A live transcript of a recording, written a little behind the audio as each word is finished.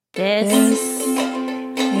This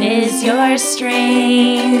is your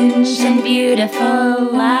strange and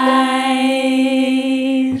beautiful life.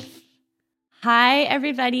 Hi,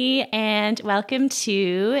 everybody, and welcome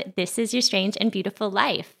to This is Your Strange and Beautiful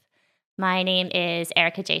Life. My name is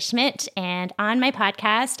Erica J. Schmidt, and on my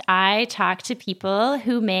podcast, I talk to people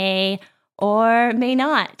who may or may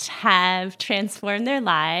not have transformed their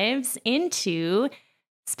lives into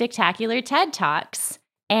spectacular TED Talks.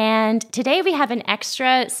 And today we have an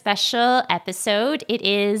extra special episode. It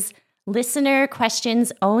is listener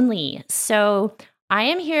questions only. So I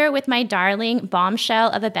am here with my darling bombshell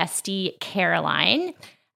of a bestie, Caroline.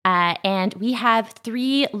 And we have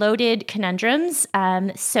 3 loaded conundrums.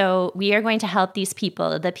 So we are going to help these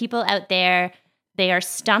people. The people out there, they are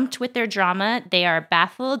stumped with their drama. They are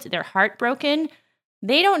baffled. They're heartbroken.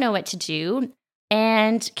 They don't know what to do.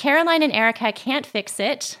 And Caroline and Erica can't fix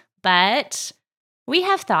it, but we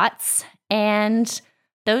have thoughts, and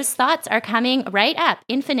those thoughts are coming right up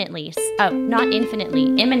infinitely. Oh, not infinitely,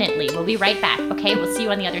 imminently. We'll be right back, okay? We'll see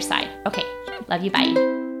you on the other side. Okay, love you, bye.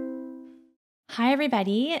 Hi,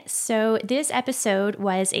 everybody. So this episode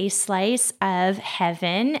was a slice of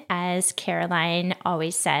heaven, as Caroline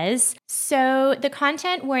always says. So the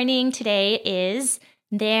content warning today is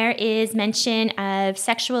there is mention of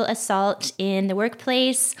sexual assault in the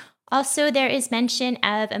workplace. Also, there is mention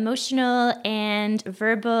of emotional and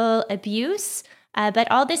verbal abuse, but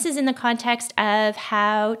all this is in the context of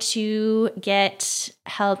how to get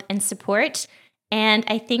help and support. And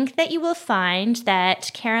I think that you will find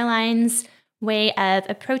that Caroline's way of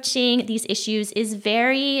approaching these issues is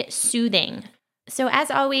very soothing. So as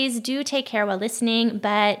always, do take care while listening,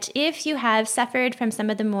 but if you have suffered from some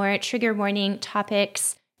of the more trigger warning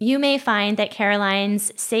topics, you may find that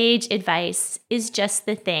Caroline's sage advice is just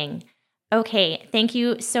the thing. Okay, thank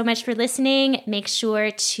you so much for listening. Make sure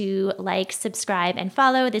to like, subscribe, and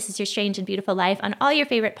follow This is Your Strange and Beautiful Life on all your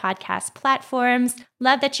favorite podcast platforms.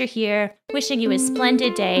 Love that you're here. Wishing you a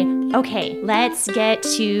splendid day. Okay, let's get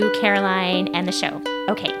to Caroline and the show.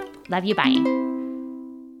 Okay, love you, bye.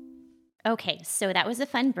 Okay, so that was a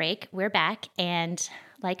fun break. We're back, and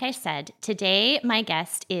like I said, today my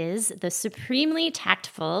guest is the supremely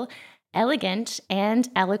tactful, elegant, and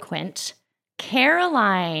eloquent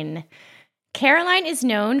Caroline. Caroline is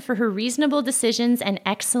known for her reasonable decisions and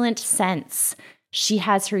excellent sense. She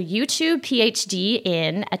has her YouTube PhD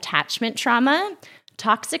in attachment trauma,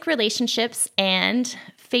 toxic relationships, and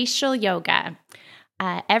facial yoga.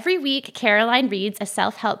 Every week, Caroline reads a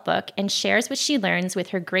self-help book and shares what she learns with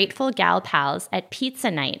her grateful gal pals at pizza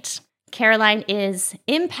night. Caroline is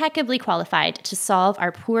impeccably qualified to solve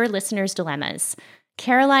our poor listeners' dilemmas.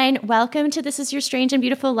 Caroline, welcome to This is Your Strange and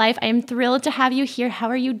Beautiful Life. I am thrilled to have you here. How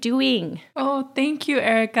are you doing? Oh, thank you,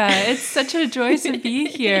 Erica. It's such a joy to be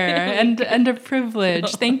here and a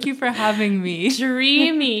privilege. Thank you for having me.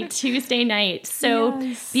 Dreamy Tuesday night. So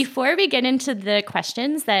yes. Before we get into the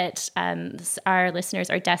questions that our listeners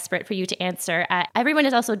are desperate for you to answer, everyone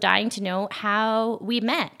is also dying to know how we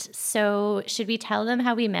met. So should we tell them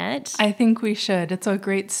how we met? I think we should. It's a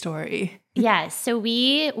great story. Yeah, so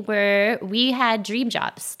we had dream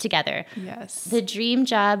jobs together. Yes. The dream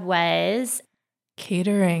job was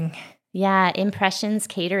catering. Yeah, Impressions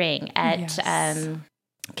Catering at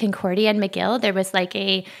Concordia and McGill. There was like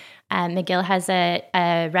McGill has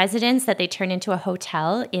a residence that they turn into a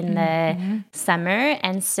hotel in the summer.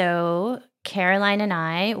 And so Caroline and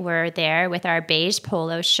I were there with our beige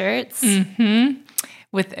polo shirts.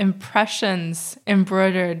 With impressions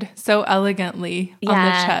embroidered so elegantly on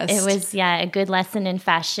the chest. It was, a good lesson in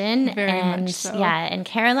fashion. Very much so. Yeah, and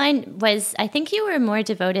Caroline was, I think you were more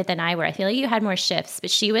devoted than I were. I feel like you had more shifts,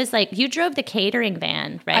 but she was like, you drove the catering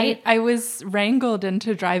van, right? I was wrangled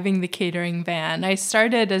into driving the catering van. I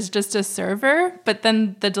started as just a server, but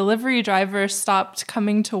then the delivery driver stopped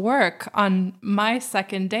coming to work on my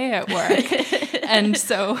second day at work. And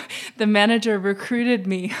so the manager recruited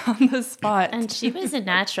me on the spot. And she was a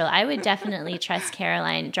natural. I would definitely trust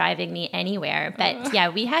Caroline driving me anywhere. But yeah,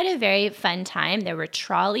 we had a very fun time. There were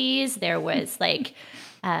trolleys. There was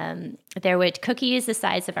there were cookies the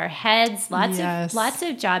size of our heads. Lots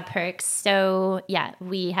of job perks. So yeah,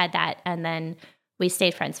 we had that, and then we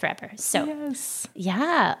stayed friends forever. So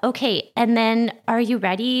yeah, okay. And then, are you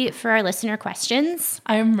ready for our listener questions?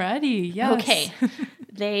 I'm ready. Yes. Okay.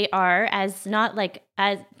 They are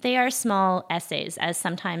they are small essays, as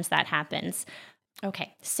sometimes that happens.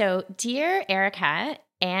 Okay, so dear Erica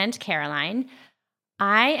and Caroline,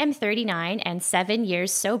 I am 39 and 7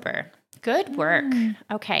 years sober. Good work.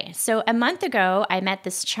 Okay, so a month ago, I met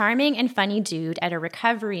this charming and funny dude at a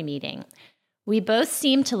recovery meeting. We both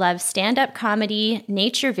seem to love stand-up comedy,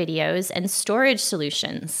 nature videos, and storage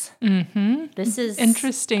solutions. This is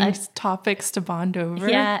interesting topics to bond over.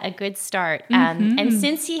 Yeah, a good start. And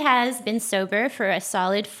since he has been sober for a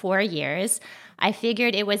solid 4 years, I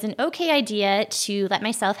figured it was an okay idea to let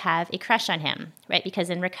myself have a crush on him, right? Because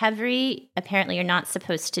in recovery, apparently you're not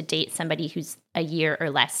supposed to date somebody who's a year or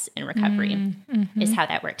less in recovery, is how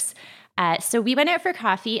that works. So we went out for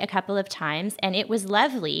coffee a couple of times, and it was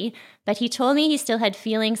lovely, but he told me he still had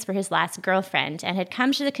feelings for his last girlfriend and had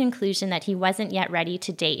come to the conclusion that he wasn't yet ready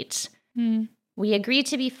to date. We agreed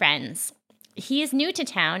to be friends. He is new to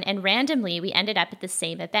town, and randomly we ended up at the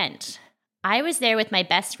same event. I was there with my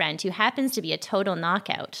best friend, who happens to be a total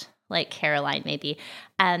knockout, like Caroline maybe.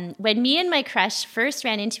 When me and my crush first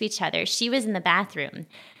ran into each other, she was in the bathroom.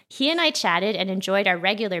 He and I chatted and enjoyed our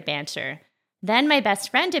regular banter. Then my best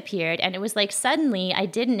friend appeared, and it was like suddenly I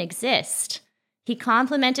didn't exist. He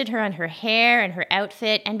complimented her on her hair and her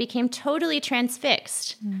outfit and became totally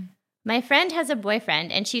transfixed. My friend has a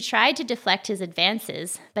boyfriend, and she tried to deflect his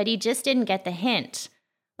advances, but he just didn't get the hint.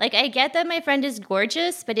 Like, I get that my friend is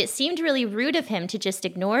gorgeous, but it seemed really rude of him to just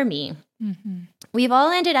ignore me. We've all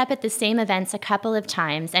ended up at the same events a couple of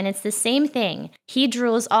times, and it's the same thing. He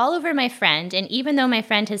drools all over my friend, and even though my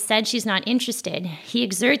friend has said she's not interested, he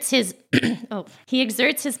exerts his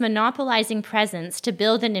monopolizing presence to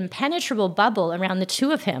build an impenetrable bubble around the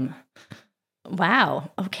two of him.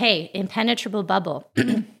 Wow. Okay, impenetrable bubble.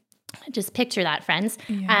 Just picture that, friends.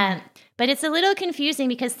 Yeah. But it's a little confusing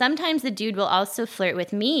because sometimes the dude will also flirt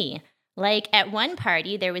with me. Like at one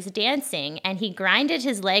party, there was dancing and he grinded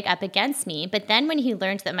his leg up against me. But then when he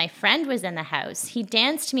learned that my friend was in the house, he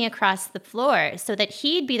danced me across the floor so that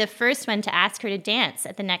he'd be the first one to ask her to dance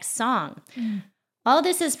at the next song. All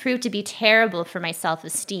this has proved to be terrible for my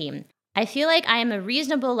self-esteem. I feel like I am a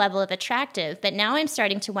reasonable level of attractive, but now I'm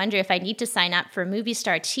starting to wonder if I need to sign up for movie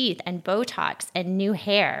star teeth and Botox and new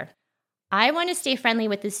hair. I want to stay friendly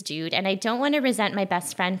with this dude, and I don't want to resent my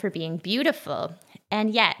best friend for being beautiful. And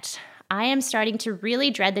yet, I am starting to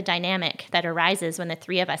really dread the dynamic that arises when the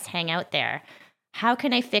three of us hang out there. How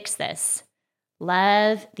can I fix this?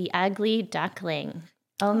 Love, the ugly duckling.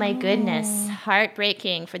 Oh my goodness.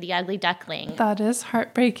 Heartbreaking for the ugly duckling. That is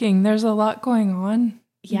heartbreaking. There's a lot going on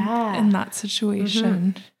in that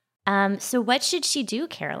situation. So what should she do,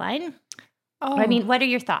 Caroline? Oh. I mean, what are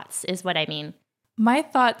your thoughts is what I mean. My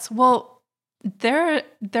thoughts, well, there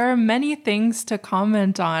are many things to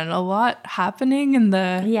comment on. A lot happening in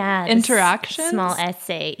the interactions. Small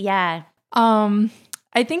essay. Yeah.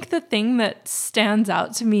 I think the thing that stands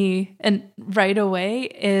out to me and right away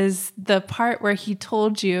is the part where he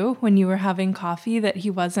told you when you were having coffee that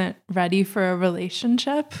he wasn't ready for a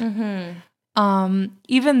relationship.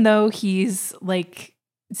 Even though he's like,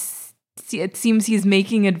 it seems he's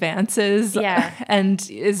making advances and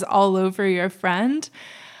is all over your friend.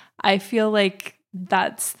 I feel like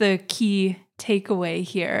that's the key takeaway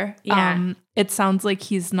here. It sounds like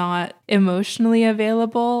he's not emotionally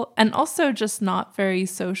available and also just not very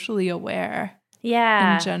socially aware.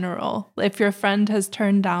 In general. If your friend has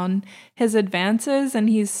turned down his advances and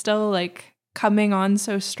he's still like coming on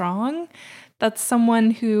so strong, that's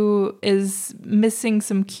someone who is missing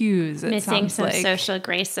some cues. Missing some social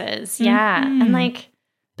graces. And like,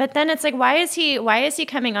 but then it's like, why is he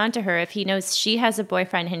coming on to her if he knows she has a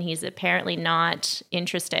boyfriend and he's apparently not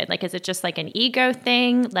interested? Like, is it just like an ego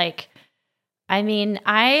thing? Like, I mean,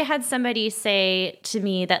 I had somebody say to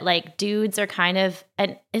me that like dudes are kind of,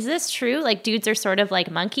 and is this true? Like dudes are sort of like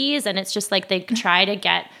monkeys, and it's just like they try to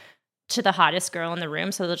get to the hottest girl in the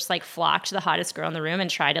room. So they'll just like flock to the hottest girl in the room and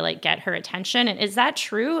try to like get her attention. And is that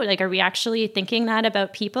true? Like, are we actually thinking that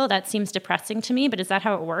about people? That seems depressing to me, but is that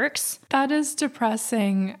how it works? That is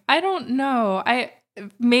depressing. I don't know.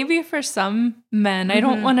 Maybe for some men, I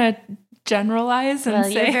don't want to generalize and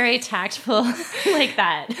say. You're very tactful like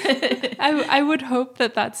that. I would hope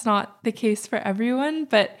that that's not the case for everyone.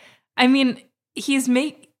 But I mean,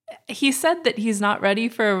 he said that he's not ready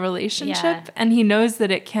for a relationship and he knows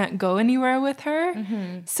that it can't go anywhere with her.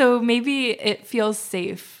 So maybe it feels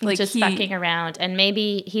safe. Like just fucking around. And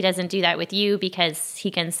maybe he doesn't do that with you because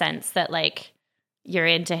he can sense that like you're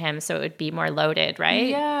into him. So it would be more loaded, right?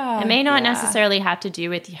 Yeah. It may not necessarily have to do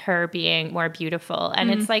with her being more beautiful.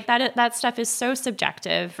 And it's like that stuff is so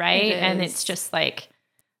subjective, right? And it's just like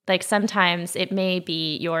sometimes it may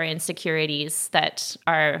be your insecurities that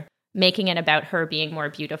are making it about her being more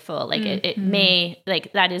beautiful. Like it may,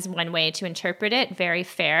 like that is one way to interpret it. Very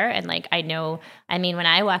fair. And like, I mean, when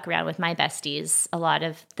I walk around with my besties, a lot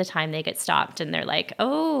of the time they get stopped and they're like,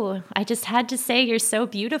 oh, I just had to say you're so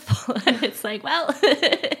beautiful. And it's like, well,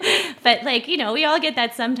 but like, you know, we all get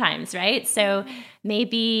that sometimes, right? So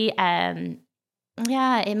maybe,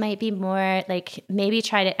 yeah, it might be more like maybe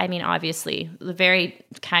try to, I mean, obviously, the very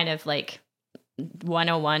kind of like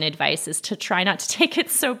 101 advice is to try not to take it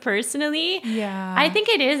so personally. Yeah. I think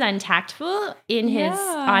it is untactful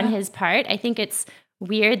on his part. I think it's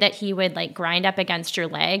weird that he would like grind up against your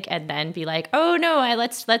leg and then be like, "Oh no,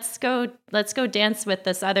 let's go dance with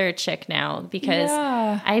this other chick now," because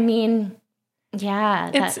I mean, yeah,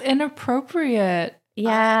 it's inappropriate.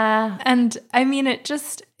 Yeah. And I mean,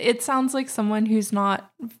 it sounds like someone who's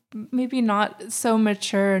maybe not so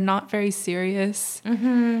mature, not very serious.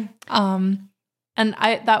 And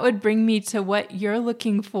that would bring me to what you're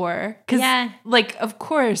looking for. Because, like, of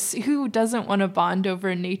course, who doesn't want to bond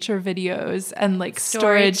over nature videos and, like,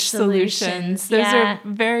 storage solutions? Those are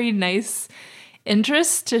very nice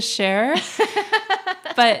interests to share.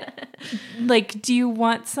 But, like, do you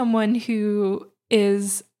want someone who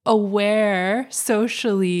is aware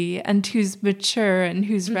socially and who's mature and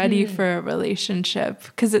who's ready for a relationship?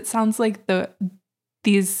 Because it sounds like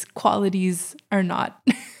these qualities are not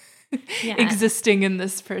existing in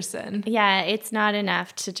this person. Yeah, it's not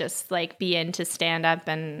enough to just like be into stand-up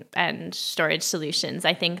and storage solutions.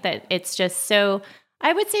 I think that it's just so,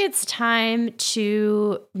 I would say it's time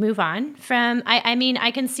to move on from, I mean,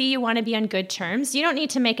 I can see you want to be on good terms. You don't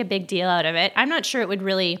need to make a big deal out of it. I'm not sure it would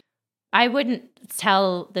really, I wouldn't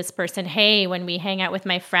tell this person, hey, when we hang out with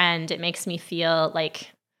my friend, it makes me feel like,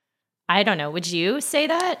 I don't know, would you say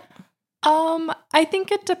that? I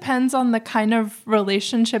think it depends on the kind of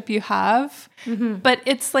relationship you have, but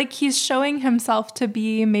it's like he's showing himself to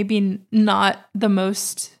be maybe not the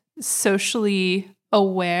most socially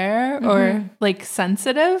aware or like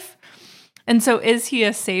sensitive. And so is he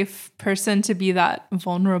a safe person to be that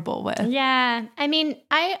vulnerable with? Yeah. I mean,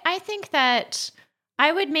 I think that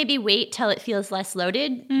I would maybe wait till it feels less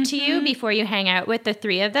loaded to you before you hang out with the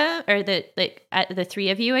three of them or the three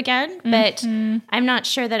of you again. But I'm not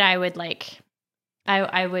sure that I would like,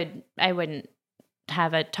 I wouldn't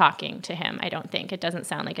have a talking to him. I don't think. It doesn't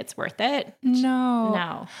sound like it's worth it.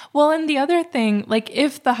 No. Well, and the other thing, like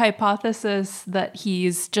if the hypothesis that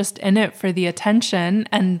he's just in it for the attention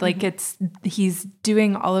and like he's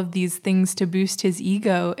doing all of these things to boost his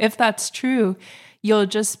ego, if that's true, you'll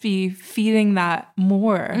just be feeding that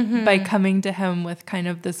more by coming to him with kind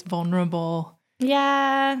of this vulnerable.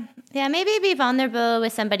 Yeah, maybe be vulnerable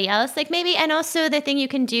with somebody else. Like maybe, and also the thing you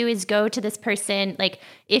can do is go to this person, like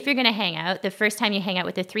if you're going to hang out, the first time you hang out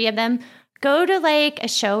with the three of them, go to like a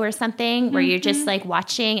show or something where you're just like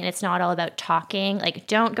watching and it's not all about talking. Like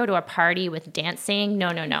don't go to a party with dancing.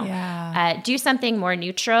 No. Yeah. Do something more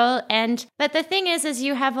neutral. But the thing is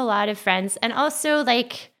you have a lot of friends, and also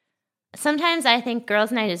like, sometimes I think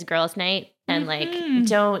girls' night is girls' night, and like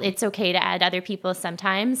it's okay to add other people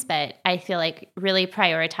sometimes, but I feel like really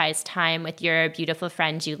prioritize time with your beautiful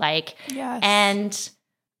friend you like. Yes. And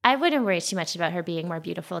I wouldn't worry too much about her being more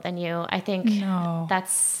beautiful than you. I think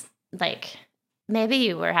that's like, maybe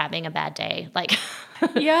you were having a bad day. Like,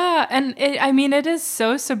 yeah. And it is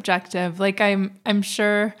so subjective. Like I'm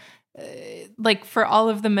sure, like for all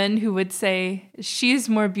of the men who would say she's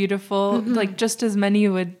more beautiful, like just as many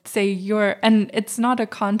would say you're, and it's not a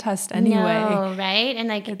contest anyway. No, right? And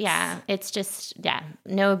like, it's just,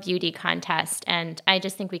 no beauty contest. And I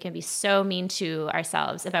just think we can be so mean to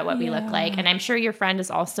ourselves about what we look like. And I'm sure your friend is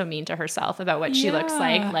also mean to herself about what she looks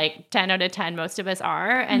like 10 out of 10, most of us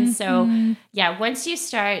are. And so, once you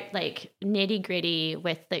start like nitty gritty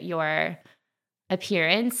with your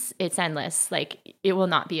appearance, it's endless. Like it will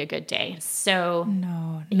not be a good day. So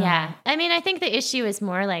no. Yeah. I mean, I think the issue is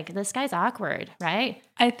more like this guy's awkward, right?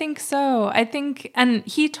 I think so. And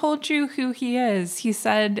he told you who he is. He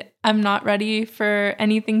said, I'm not ready for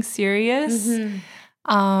anything serious.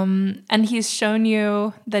 And he's shown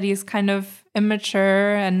you that he's kind of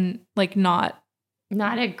immature and like not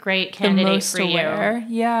a great candidate for aware.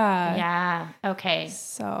 You. Yeah. Yeah. Okay.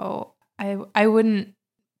 So I wouldn't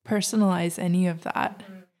personalize any of that.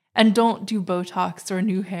 And don't do Botox or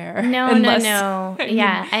new hair. No.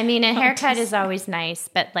 Yeah. I mean, a haircut is always nice,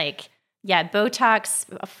 but like, Botox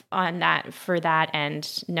on that for that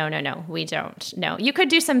end. No, we don't. No, you could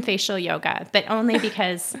do some facial yoga, but only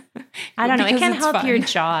because, I don't know, it can help your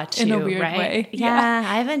jaw too, in a weird right? way. Yeah,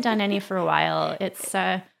 I haven't done any for a while. It's,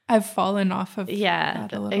 I've fallen off of Yeah,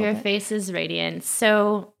 that a little your bit. face is radiant.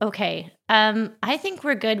 So, okay. I think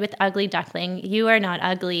we're good with ugly duckling. You are not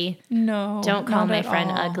ugly. No, Don't call not my at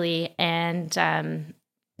friend all. ugly. And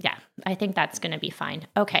yeah, I think that's going to be fine.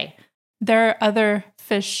 Okay. There are other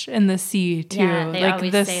fish in the sea too. Yeah, they like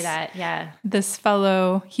always this, say that. Yeah. This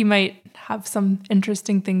fellow, he might have some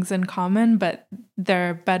interesting things in common, but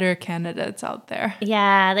there are better candidates out there.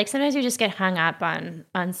 Yeah, like sometimes you just get hung up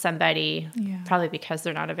on somebody, Yeah. probably because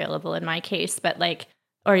they're not available in my case, but like,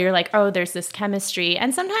 or you're like, oh, there's this chemistry.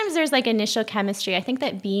 And sometimes there's like initial chemistry. I think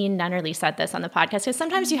that Bean Nunnerly said this on the podcast, because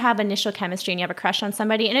sometimes you have initial chemistry and you have a crush on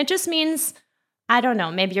somebody, and it just means, I don't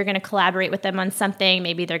know, maybe you're going to collaborate with them on something.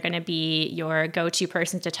 Maybe they're going to be your go-to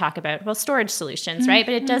person to talk about, well, storage solutions, right?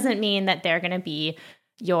 But it doesn't mean that they're going to be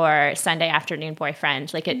your Sunday afternoon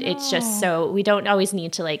boyfriend. Like it's just, so we don't always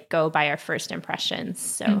need to like go by our first impressions.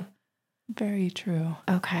 So Very true.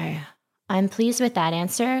 okay. I'm pleased with that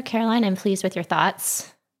answer, Caroline. I'm pleased with your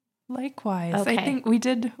thoughts. Likewise. Okay. I think we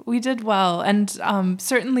did well. And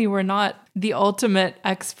certainly we're not the ultimate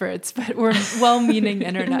experts, but we're well-meaning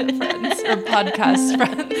internet friends or podcast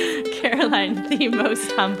friends. Caroline, the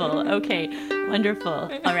most humble. Okay, wonderful.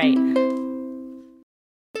 All right.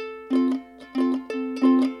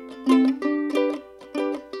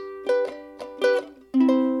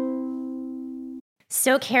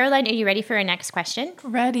 So, Caroline, are you ready for our next question?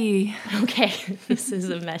 Ready. Okay, this is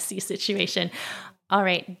a messy situation. All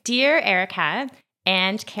right. Dear Erica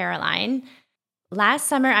and Caroline, last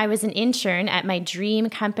summer I was an intern at my dream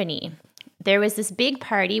company. There was this big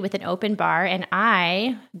party with an open bar, and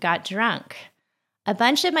I got drunk. A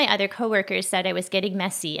bunch of my other coworkers said I was getting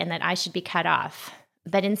messy and that I should be cut off.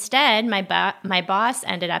 But instead, my boss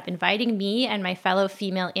ended up inviting me and my fellow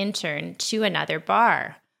female intern to another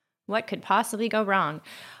bar. What could possibly go wrong?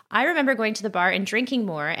 I remember going to the bar and drinking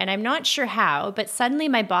more, and I'm not sure how, but suddenly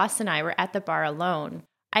my boss and I were at the bar alone.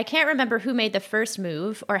 I can't remember who made the first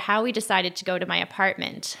move or how we decided to go to my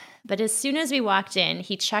apartment, but as soon as we walked in,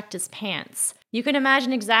 he checked his pants. You can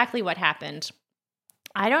imagine exactly what happened.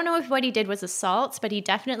 I don't know if what he did was assault, but he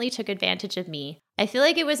definitely took advantage of me. I feel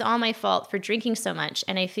like it was all my fault for drinking so much,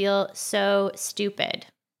 and I feel so stupid.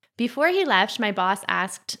 Before he left, my boss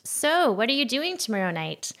asked, "So, what are you doing tomorrow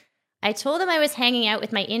night?" I told him I was hanging out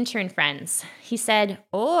with my intern friends. He said,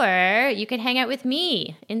 "Or you could hang out with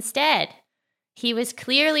me instead." He was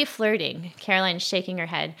clearly flirting. Caroline's shaking her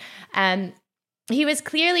head. He was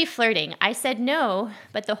clearly flirting. I said no,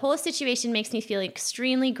 but the whole situation makes me feel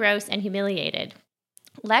extremely gross and humiliated.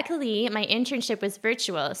 Luckily, my internship was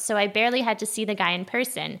virtual, so I barely had to see the guy in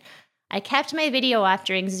person. I kept my video off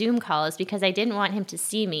during Zoom calls because I didn't want him to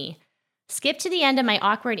see me. Skip to the end of my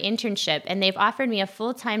awkward internship, and they've offered me a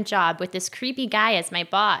full-time job with this creepy guy as my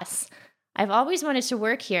boss. I've always wanted to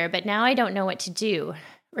work here, but now I don't know what to do.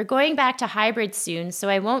 We're going back to hybrid soon, so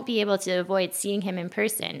I won't be able to avoid seeing him in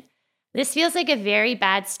person. This feels like a very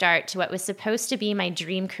bad start to what was supposed to be my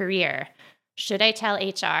dream career. Should I tell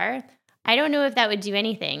HR? I don't know if that would do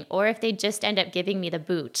anything, or if they'd just end up giving me the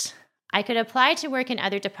boot. I could apply to work in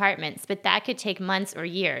other departments, but that could take months or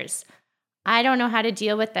years. I don't know how to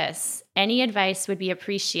deal with this. Any advice would be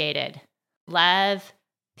appreciated. Love,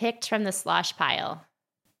 picked from the slosh pile.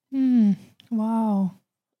 Wow.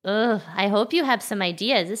 Ugh, I hope you have some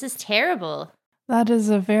ideas. This is terrible. That's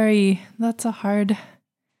a hard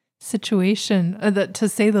situation, to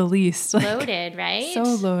say the least. Loaded, right? So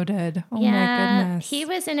loaded. Oh yeah, my goodness. He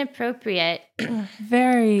was inappropriate.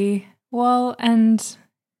 Very well. And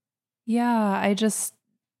yeah,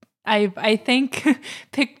 I think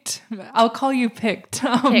picked, I'll call you picked.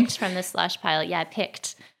 Picked from the slush pile. Yeah,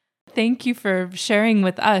 picked. Thank you for sharing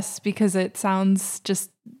with us, because it sounds just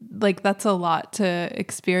like that's a lot to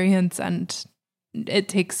experience, and it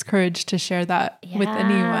takes courage to share that with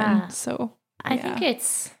anyone. So I think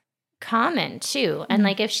it's common too. And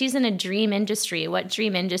like if she's in a dream industry, what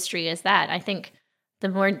dream industry is that? I think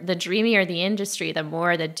the dreamier the industry, the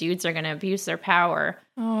more the dudes are going to abuse their power.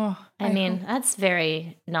 Oh, I mean, that's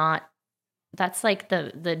very not, that's like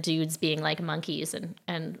the dudes being like monkeys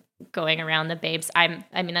and going around the babes. I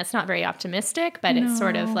mean, that's not very optimistic, but it's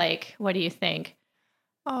sort of like, what do you think?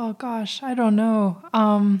 Oh gosh, I don't know.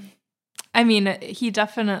 I mean, he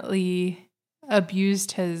definitely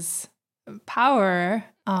abused his power.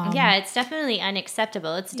 Yeah, it's definitely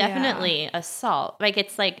unacceptable. It's definitely assault. Like,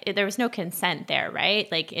 it's like there was no consent there, right?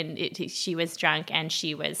 Like, she was drunk and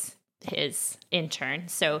she was his intern.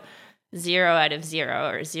 So 0 out of 0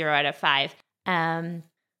 or 0 out of 5.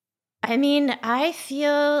 I mean, I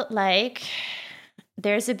feel like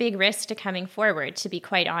there's a big risk to coming forward, to be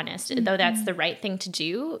quite honest. Though that's the right thing to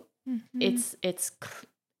do, it's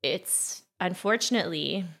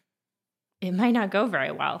unfortunately it might not go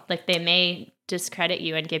very well. Like they may discredit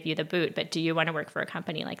you and give you the boot, but do you want to work for a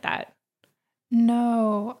company like that?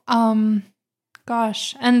 No.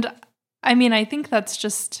 Gosh. And I mean, I think that's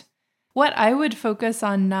just what I would focus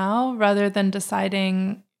on now rather than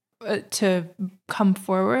deciding to come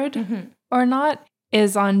forward or not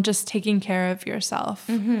is on just taking care of yourself.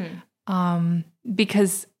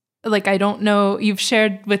 Because like, I don't know, you've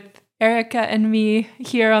shared with Erica and me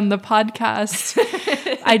here on the podcast.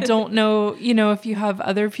 I don't know, if you have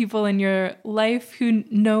other people in your life who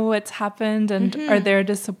know what's happened and are there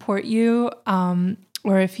to support you,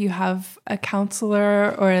 or if you have a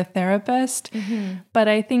counselor or a therapist. But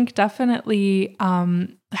I think definitely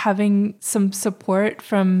having some support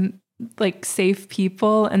from like safe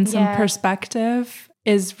people and some perspective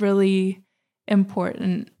is really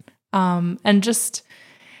important. And just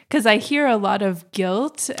because I hear a lot of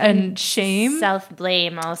guilt and shame.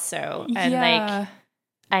 Self-blame also. And like,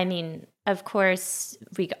 I mean, of course,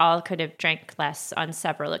 we all could have drank less on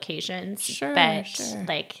several occasions. But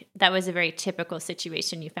like, that was a very typical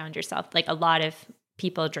situation you found yourself. Like a lot of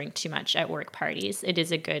people drink too much at work parties. It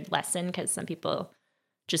is a good lesson because some people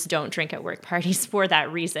just don't drink at work parties for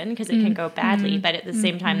that reason because it can go badly. But at the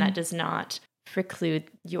same time, that does not preclude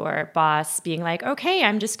your boss being like, okay,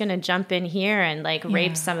 I'm just going to jump in here and like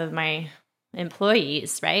rape some of my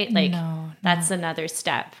employees, right? Like that's another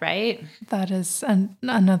step, right? That is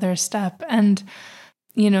another step. And,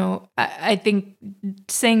 I think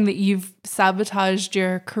saying that you've sabotaged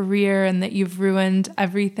your career and that you've ruined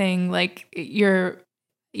everything, like you're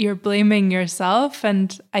blaming yourself.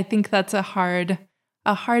 And I think that's a hard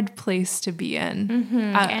place to be in.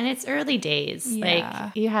 And it's early days. Like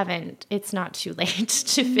it's not too late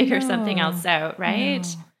to figure something else out, right?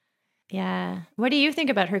 No. Yeah. What do you think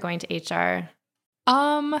about her going to HR?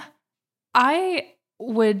 I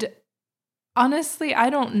would honestly, I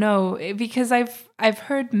don't know because I've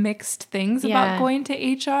heard mixed things about going to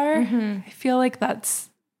HR. I feel like that's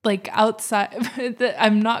like outside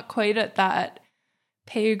I'm not quite at that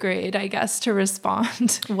pay grade, I guess, to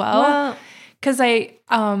respond well. Because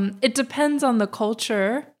it depends on the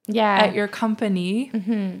culture at your company.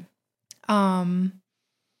 It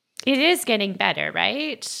is getting better,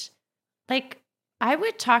 right? Like, I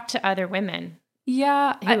would talk to other women who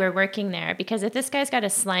are working there, because if this guy's got a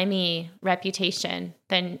slimy reputation,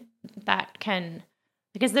 then that can,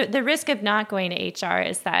 because the risk of not going to HR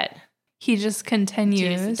is that he just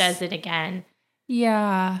continues. Does it again.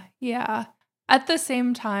 Yeah. At the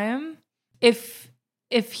same time, if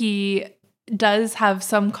he does have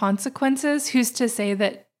some consequences, who's to say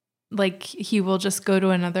that like he will just go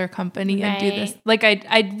to another company and do this? Like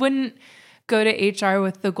I wouldn't go to HR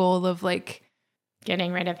with the goal of like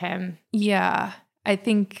getting rid of him. Yeah. I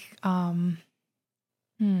think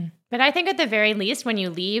But I think at the very least when you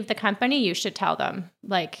leave the company you should tell them.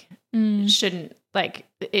 Like shouldn't like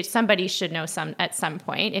if somebody should know at some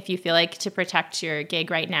point. If you feel like to protect your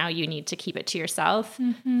gig right now you need to keep it to yourself,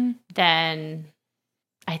 then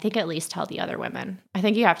I think at least tell the other women. I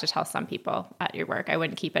think you have to tell some people at your work. I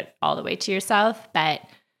wouldn't keep it all the way to yourself, but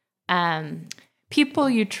people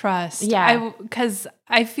you trust. Yeah. Because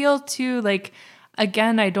I feel too like,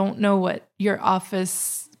 again, I don't know what your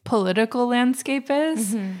office political landscape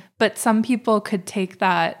is, but some people could take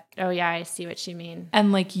that. Oh yeah, I see what you mean.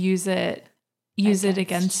 And like use it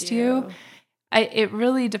against you. It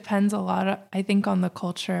really depends a lot, I think, on the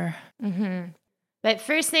culture. But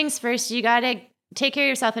first things first, you got to take care of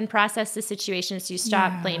yourself and process the situation so you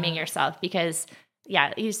stop blaming yourself because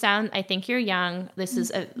I think you're young. This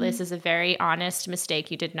is a very honest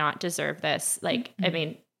mistake. You did not deserve this. Like, I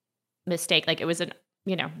mean, mistake, like it was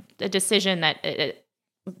a decision that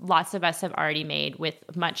lots of us have already made with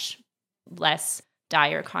much less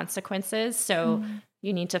dire consequences. So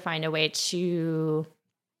you need to find a way to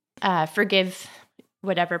forgive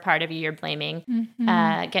whatever part of you you're blaming,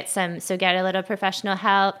 get a little professional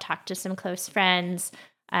help, talk to some close friends,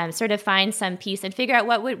 sort of find some peace and figure out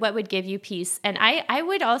what would give you peace. And I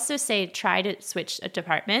would also say try to switch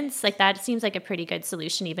departments. Like that seems like a pretty good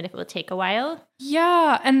solution, even if it will take a while.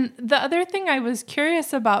 Yeah. And the other thing I was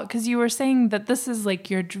curious about, because you were saying that this is like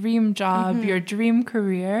your dream job, your dream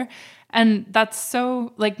career. And that's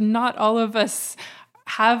so like not all of us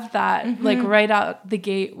have that like right out the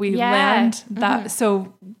gate we land that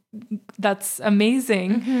so that's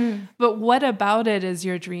amazing. But what about it is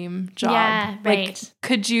your dream job? Yeah, right. Like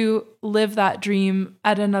could you live that dream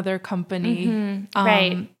at another company?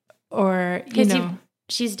 Right. Or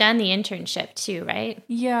she's done the internship too, right?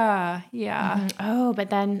 Yeah. Oh, but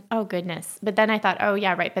then goodness. But then I thought, oh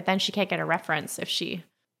yeah, right. But then she can't get a reference if she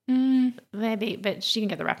Maybe, but she can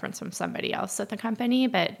get the reference from somebody else at the company.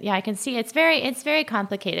 But yeah, I can see it's very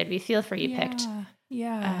complicated. We feel for you picked.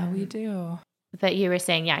 Yeah, we do. But you were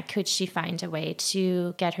saying, yeah, could she find a way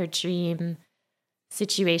to get her dream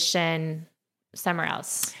situation somewhere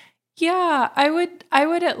else? Yeah, I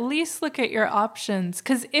would at least look at your options,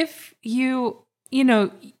 because if you've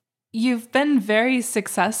been very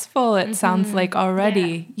successful, it sounds like already.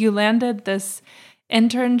 Yeah. You landed this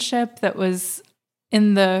internship that was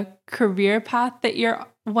in the career path that you're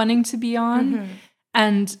wanting to be on.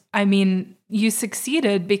 And I mean, you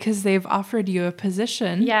succeeded because they've offered you a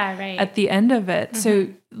position at the end of it. So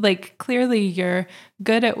like clearly you're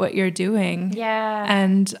good at what you're doing. Yeah.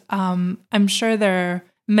 And I'm sure there are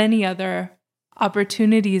many other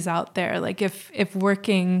opportunities out there. Like if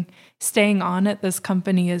staying on at this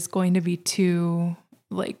company is going to be too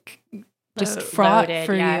like just fraught loaded,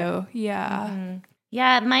 for you. Yeah.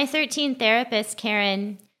 Yeah. My 13 therapist,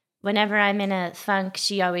 Karen, whenever I'm in a funk,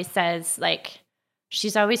 she always says like,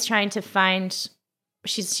 she's always trying to find,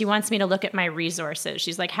 she wants me to look at my resources.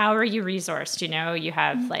 She's like, how are you resourced? You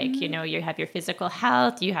have like, you have your physical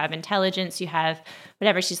health, you have intelligence, you have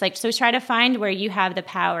whatever. She's like, so try to find where you have the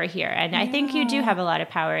power here. And I think you do have a lot of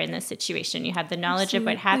power in this situation. You have the knowledge of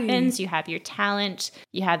what happens, you have your talent,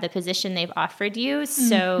 you have the position they've offered you.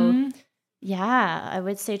 So yeah, I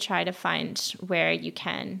would say try to find where you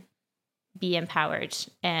can be empowered.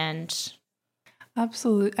 And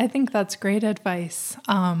absolutely. I think that's great advice.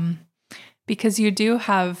 Because you do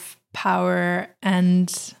have power,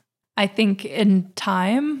 and I think in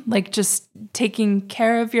time, like just taking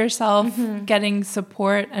care of yourself, getting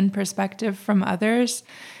support and perspective from others,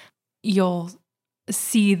 you'll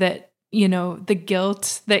see that, the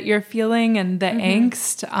guilt that you're feeling and the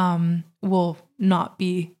angst will not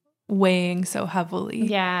be weighing so heavily.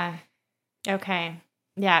 Yeah. Okay.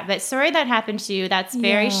 Yeah. But sorry that happened to you. That's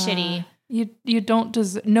very shitty. You don't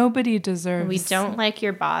deserve. Nobody deserves. We don't like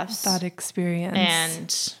your boss. That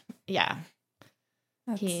experience. And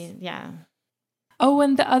Oh,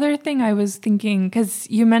 and the other thing I was thinking, because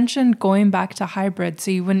you mentioned going back to hybrid, so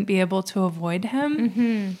you wouldn't be able to avoid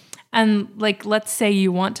him. And like, let's say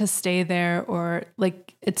you want to stay there, or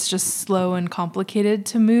like it's just slow and complicated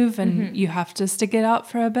to move, and you have to stick it out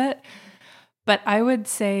for a bit. But I would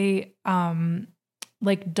say,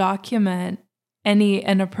 like, document any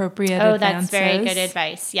inappropriate advances. That's very good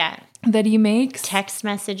advice. Yeah. That he makes. Text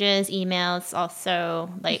messages, emails, also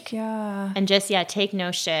like, and just, take no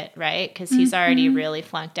shit, right? Because he's already really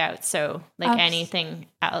flunked out. So like anything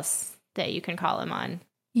else that you can call him on.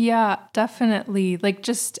 Yeah, definitely. Like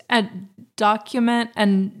just document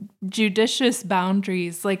and judicious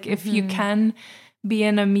boundaries. Like if you can be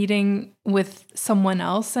in a meeting with someone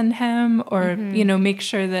else and him, or, make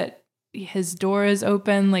sure that his door is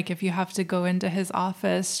open. Like if you have to go into his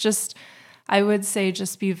office, I would say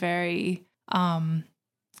just be very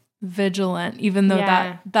vigilant, even though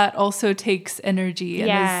that also takes energy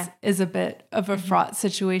and is a bit of a fraught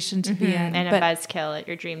situation to be in. And a buzzkill at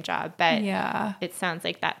your dream job. But it sounds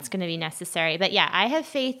like that's going to be necessary. But I have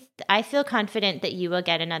faith. I feel confident that you will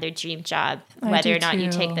get another dream job, whether or not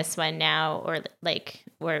you take this one now or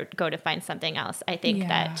go to find something else. I think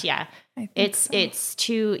that, it's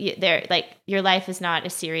too, your life is not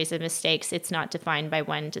a series of mistakes. It's not defined by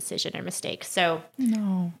one decision or mistake. So,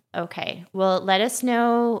 no. Okay. Well, let us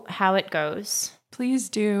know how it goes. Please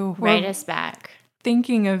do. Write us back.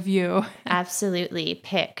 Thinking of you. Absolutely.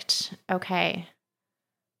 Picked. Okay.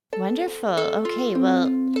 Wonderful. Okay. Well,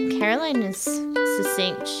 Caroline is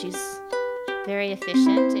succinct. She's very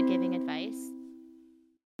efficient at giving advice.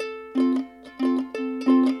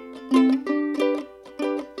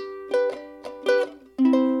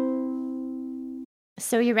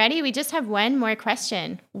 So you ready? We just have one more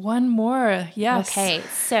question. One more, yes. Okay,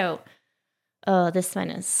 so, this one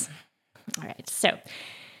is, all right. So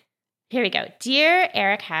here we go. Dear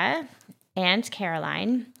Erica and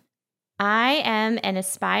Caroline, I am an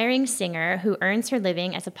aspiring singer who earns her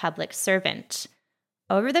living as a public servant.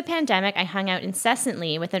 Over the pandemic, I hung out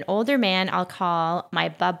incessantly with an older man I'll call my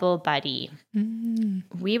bubble buddy.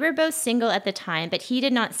 We were both single at the time, but he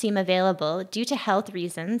did not seem available due to health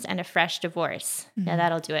reasons and a fresh divorce. Now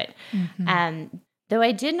that'll do it. Though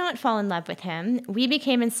I did not fall in love with him, we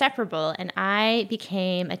became inseparable and I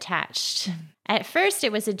became attached. At first,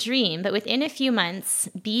 it was a dream, but within a few months,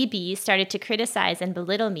 BB started to criticize and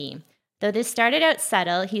belittle me. Though this started out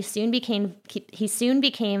subtle, he soon became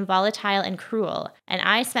volatile and cruel, and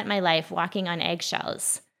I spent my life walking on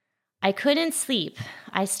eggshells. I couldn't sleep.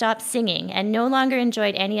 I stopped singing and no longer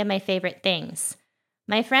enjoyed any of my favorite things.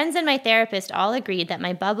 My friends and my therapist all agreed that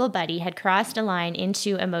my bubble buddy had crossed a line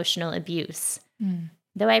into emotional abuse.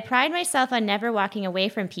 Though I pride myself on never walking away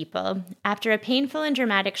from people, after a painful and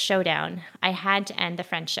dramatic showdown, I had to end the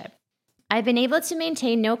friendship. I've been able to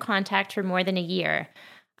maintain no contact for more than a year.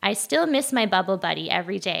 I still miss my bubble buddy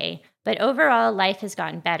every day, but overall, life has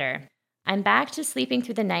gotten better. I'm back to sleeping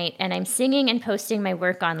through the night, and I'm singing and posting my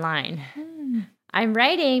work online. I'm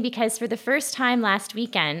writing because for the first time last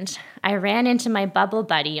weekend, I ran into my bubble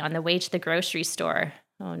buddy on the way to the grocery store.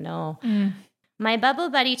 Oh no. My bubble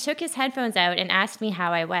buddy took his headphones out and asked me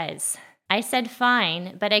how I was. I said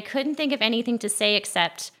fine, but I couldn't think of anything to say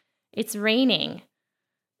except, "It's raining."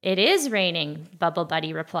 "It is raining," bubble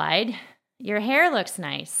buddy replied. "Your hair looks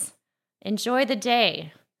nice. Enjoy the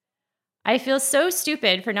day." I feel so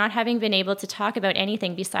stupid for not having been able to talk about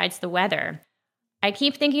anything besides the weather. I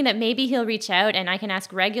keep thinking that maybe he'll reach out and I can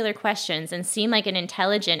ask regular questions and seem like an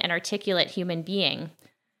intelligent and articulate human being.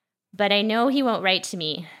 But I know he won't write to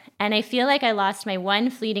me, and I feel like I lost my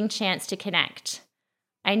one fleeting chance to connect.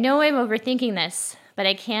 I know I'm overthinking this, but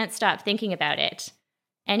I can't stop thinking about it.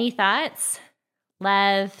 Any thoughts?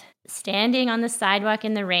 Love, standing on the sidewalk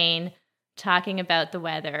in the rain, talking about the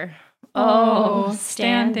weather. Oh,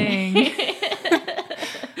 standing.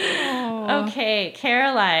 Okay,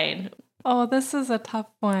 Caroline. Oh, this is a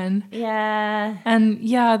tough one. Yeah. And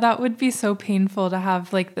yeah, that would be so painful to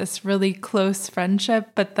have like this really close friendship,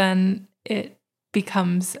 but then it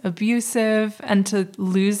becomes abusive, and to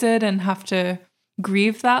lose it and have to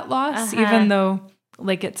grieve that loss, even though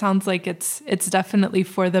like it sounds like it's definitely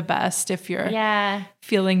for the best if you're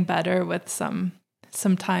feeling better with some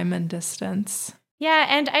time and distance. Yeah,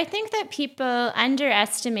 and I think that people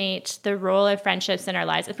underestimate the role of friendships in our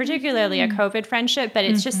lives, particularly a COVID friendship, but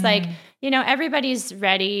it's just like, you know, everybody's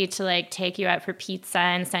ready to like take you out for pizza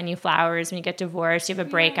and send you flowers when you get divorced, you have a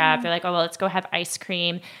breakup, they're like, oh, well, let's go have ice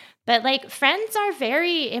cream. But like friends are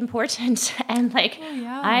very important, and like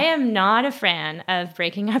I am not a fan of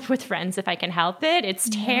breaking up with friends if I can help it. It's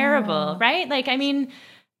terrible, right? Like, I mean,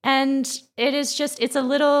 and it is just, it's a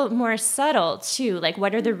little more subtle too. Like,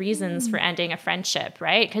 what are the reasons for ending a friendship,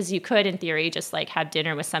 right? Because you could, in theory, just like have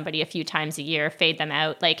dinner with somebody a few times a year, fade them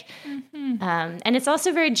out. Like, and it's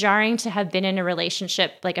also very jarring to have been in a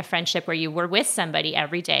relationship, like a friendship where you were with somebody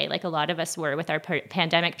every day, like a lot of us were with our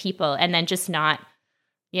pandemic people, and then just not,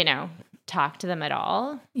 you know, talk to them at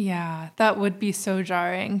all. Yeah, that would be so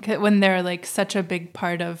jarring when they're like such a big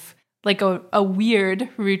part of like a weird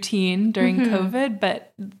routine during COVID,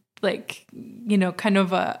 but like, you know, kind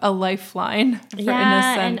of a lifeline for, in a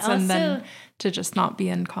sense, and then to just not be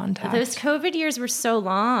in contact. Those COVID years were so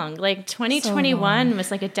long. Like 2021 was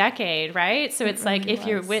like a decade, right? So it's like if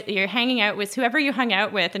you're hanging out with whoever you hung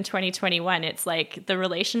out with in 2021, it's like the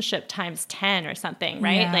relationship times 10 or something,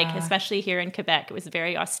 right? Yeah. Like especially here in Quebec, it was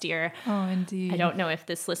very austere. Oh, indeed. I don't know if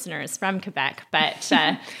this listener is from Quebec, but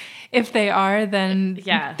if they are, then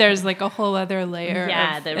there's like a whole other layer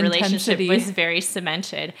of the intensity. Relationship was very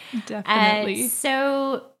cemented. Definitely.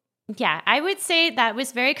 So yeah, I would say that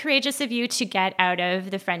was very courageous of you to get out of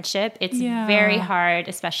the friendship. It's very hard,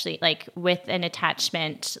 especially like with an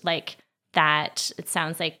attachment like that. It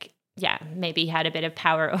sounds like, maybe he had a bit of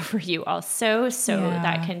power over you also. So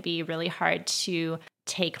that can be really hard to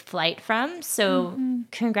take flight from. So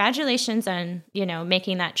congratulations on, you know,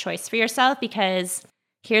 making that choice for yourself, because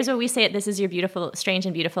here's what we say at This Is Your Beautiful, Strange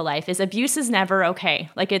and Beautiful Life is abuse is never okay.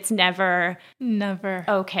 Like it's never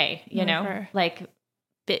okay, you know? Like,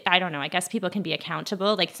 I don't know, I guess people can be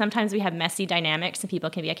accountable. Like sometimes we have messy dynamics and people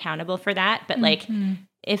can be accountable for that. But like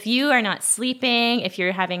if you are not sleeping, if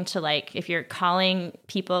you're having to like, if you're calling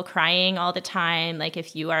people crying all the time, like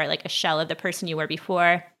if you are like a shell of the person you were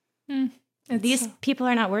before, these people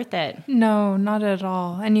are not worth it. No, not at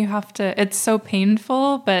all. And you have to, it's so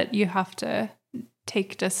painful, but you have to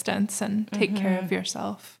take distance and take care of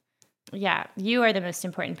yourself. Yeah, you are the most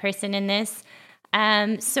important person in this.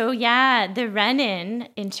 So the run-in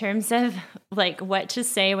in terms of like what to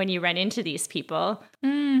say when you run into these people.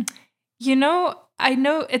 You know,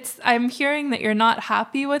 I'm hearing that you're not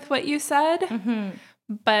happy with what you said,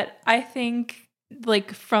 but I think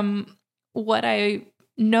like from what I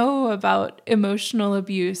know about emotional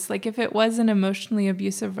abuse, like if it was an emotionally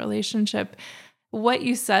abusive relationship, what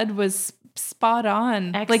you said was spot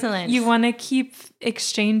on. Excellent. Like you want to keep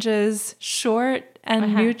exchanges short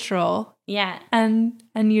and neutral. Yeah. And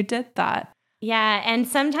you did that. Yeah. And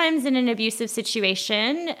sometimes in an abusive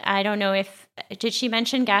situation, I don't know did she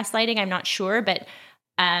mention gaslighting? I'm not sure, but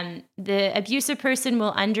the abusive person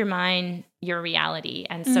will undermine your reality.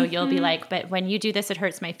 And so you'll be like, but when you do this, it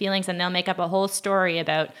hurts my feelings. And they'll make up a whole story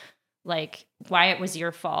about like why it was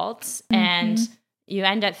your fault. And you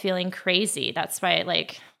end up feeling crazy. That's why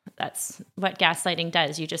like that's what gaslighting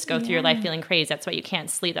does. You just go through your life feeling crazy. That's why you can't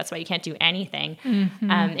sleep. That's why you can't do anything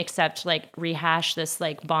except like rehash this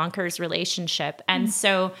like bonkers relationship. And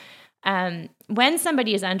so when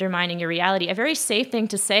somebody is undermining your reality, a very safe thing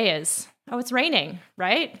to say is, oh, it's raining,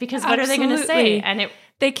 right? Because what are they going to say? And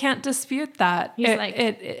they can't dispute that.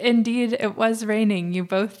 Indeed, it was raining. You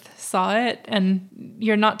both saw it, and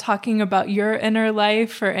you're not talking about your inner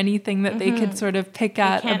life or anything that they could sort of pick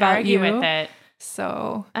at about you. With it.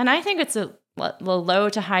 So, and I think it's a low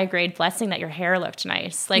to high grade blessing that your hair looked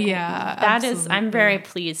nice. Like I'm very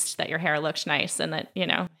pleased that your hair looked nice and that,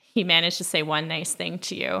 he managed to say one nice thing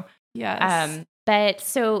to you. Yes. But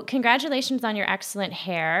so congratulations on your excellent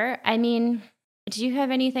hair. I mean, do you have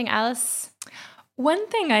anything else? One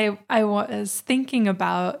thing I was thinking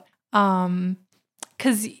about,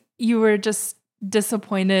 because you were just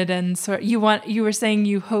disappointed and you were saying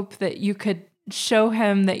you hope that you could show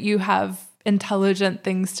him that you have intelligent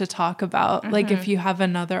things to talk about, like if you have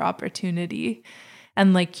another opportunity,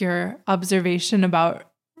 and like your observation about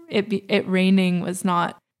it raining was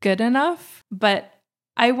not good enough. But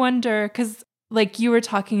I wonder, because like you were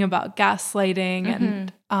talking about gaslighting,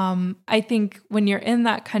 and I think when you're in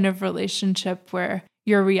that kind of relationship where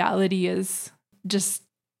your reality is just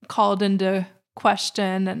called into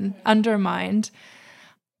question and undermined,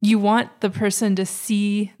 you want the person to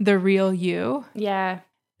see the real you. Yeah.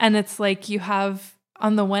 And it's like you have,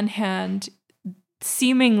 on the one hand,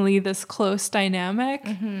 seemingly this close dynamic,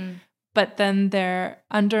 but then they're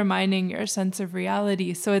undermining your sense of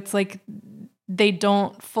reality. So it's like they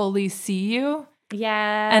don't fully see you.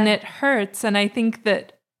 Yeah. And it hurts. And I think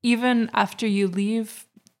that even after you leave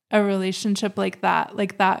a relationship like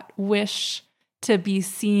that wish to be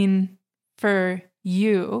seen for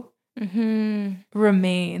you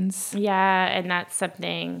remains. Yeah. And that's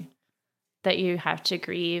something that you have to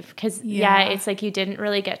grieve, because it's like you didn't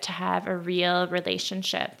really get to have a real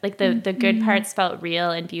relationship. Like the good parts felt real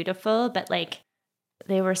and beautiful, but like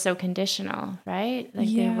they were so conditional, right?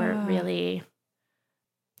 Like they weren't really,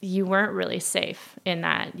 you weren't really safe in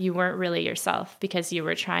that. You weren't really yourself because you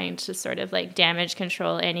were trying to sort of like damage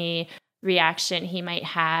control any reaction he might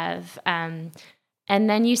have. And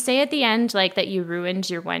then you say at the end, like, that you ruined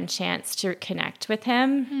your one chance to connect with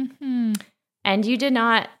him. And you did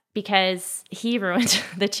not, because he ruined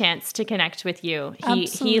the chance to connect with you.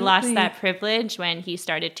 He lost that privilege when he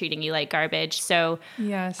started treating you like garbage. So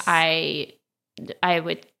yes, I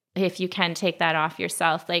would, if you can, take that off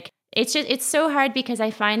yourself. Like, it's so hard because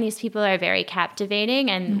I find these people are very captivating.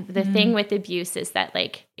 And the thing with abuse is that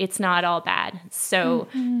like, it's not all bad. So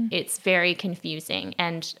it's very confusing.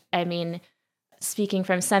 And I mean, speaking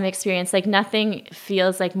from some experience, like nothing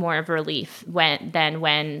feels like more of relief than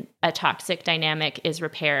when a toxic dynamic is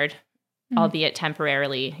repaired, albeit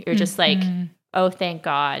temporarily. You're just like, oh, thank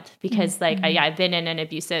God. Because like, I've been in an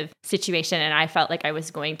abusive situation and I felt like I was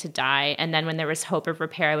going to die. And then when there was hope of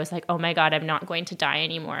repair, I was like, oh my God, I'm not going to die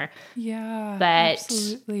anymore. Yeah, but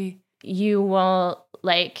absolutely. You will,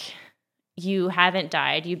 like, you haven't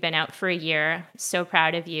died. You've been out for a year. So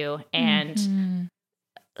proud of you. And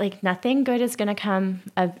like nothing good is going to come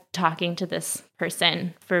of talking to this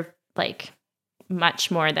person for like much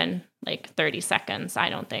more than like 30 seconds, I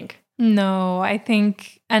don't think. No, I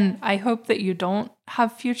think, and I hope that you don't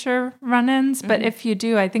have future run-ins, but if you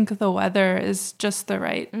do, I think the weather is just the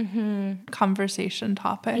right conversation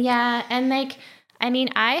topic. Yeah. And like, I mean,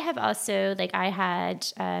 I have also, like, I had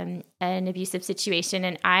an abusive situation,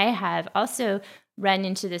 and I have also run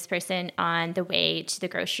into this person on the way to the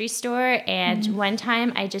grocery store. And one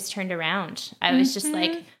time I just turned around. I was just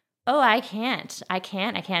like, oh, I can't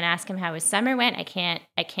ask him how his summer went. I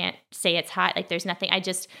can't say it's hot. Like there's nothing. I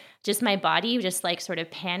just my body just like sort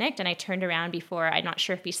of panicked, and I turned around before. I'm not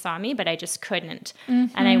sure if he saw me, but I just couldn't.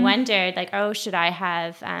 And I wondered like, oh, should I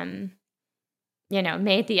have,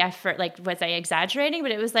 made the effort? Like, was I exaggerating?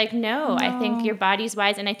 But it was like, no, I think your body's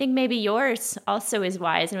wise. And I think maybe yours also is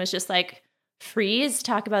wise, and was just like, freeze,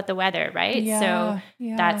 talk about the weather, right? So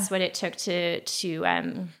that's what it took to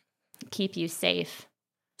keep you safe.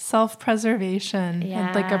 Self-preservation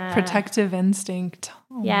and like a protective instinct.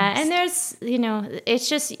 Almost. Yeah. And there's, it's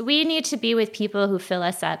just, we need to be with people who fill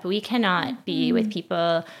us up. We cannot be with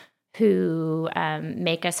people who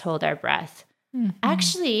make us hold our breath.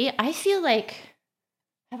 Actually, I feel like,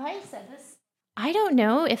 have I said this? I don't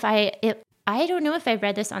know if I've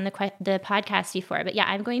read this on the podcast before, but yeah,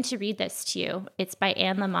 I'm going to read this to you. It's by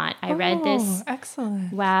Anne Lamott. I read this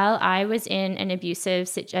excellent. while I was in an abusive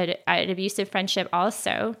friendship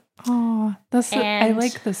also. Oh, I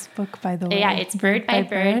like this book, by the way. Yeah, it's Bird by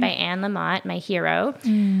Bird by Anne Lamott, my hero.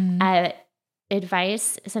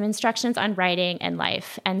 advice, some instructions on writing and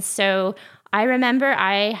life. And so I remember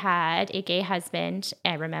I had a gay husband.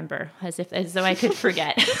 I remember as though I could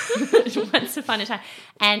forget once upon a time.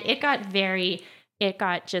 And it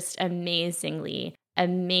got just amazingly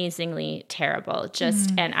terrible.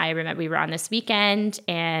 And I remember we were on this weekend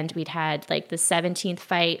and we'd had like the 17th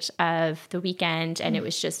fight of the weekend and it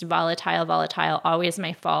was just volatile, always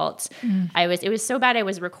my fault. It was so bad I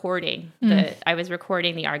was recording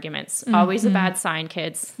the arguments. Always a bad sign,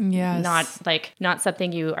 kids. Yes. Not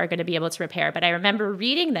something you are going to be able to repair. But I remember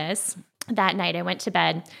reading this that night. I went to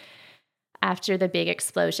bed after the big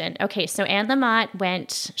explosion. Okay, so Anne Lamott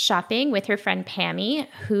went shopping with her friend Pammy,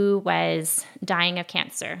 who was dying of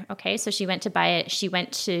cancer. Okay, so she went to buy a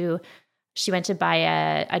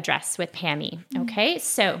dress with Pammy. Okay,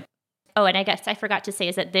 so and I guess I forgot to say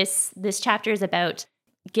is that this chapter is about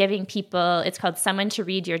giving people. It's called Someone to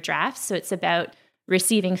Read Your Drafts. So it's about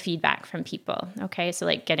receiving feedback from people. Okay, so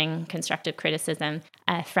like getting constructive criticism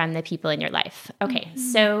from the people in your life. Okay,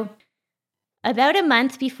 so about a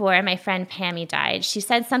month before my friend Pammy died, she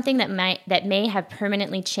said something that may have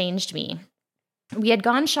permanently changed me. We had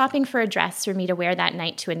gone shopping for a dress for me to wear that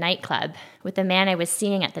night to a nightclub with the man I was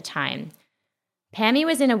seeing at the time. Pammy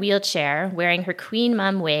was in a wheelchair, wearing her Queen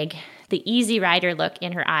Mum wig, the easy rider look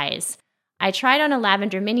in her eyes. I tried on a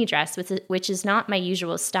lavender mini dress, which is not my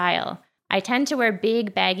usual style. I tend to wear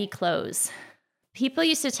big, baggy clothes. People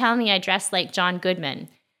used to tell me I dressed like John Goodman.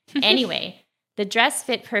 Anyway, the dress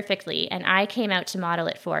fit perfectly, and I came out to model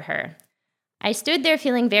it for her. I stood there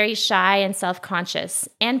feeling very shy and self-conscious,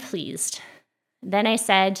 and pleased. Then I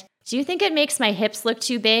said, "Do you think it makes my hips look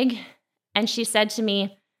too big?" And she said to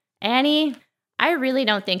me, "Annie, I really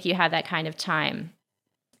don't think you have that kind of time."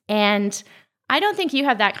 And I don't think you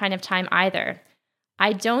have that kind of time either.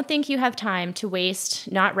 I don't think you have time to waste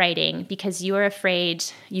not writing because you are afraid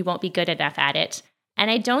you won't be good enough at it. And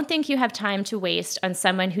I don't think you have time to waste on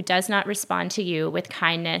someone who does not respond to you with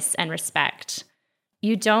kindness and respect.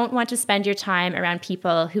 You don't want to spend your time around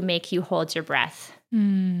people who make you hold your breath.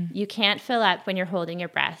 You can't fill up when you're holding your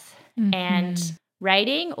breath. And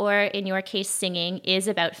writing, or in your case, singing, is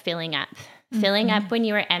about filling up. Filling up when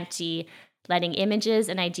you are empty, letting images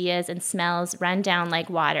and ideas and smells run down like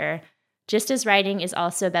water, just as writing is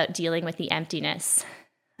also about dealing with the emptiness.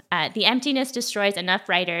 The emptiness destroys enough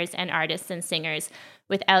writers and artists and singers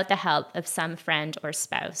without the help of some friend or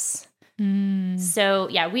spouse. So,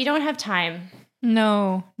 yeah, we don't have time.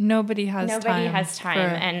 No, nobody has time. Nobody has time.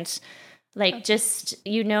 And just,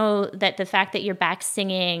 that the fact that you're back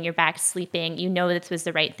singing, you're back sleeping, this was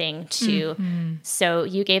the right thing too. So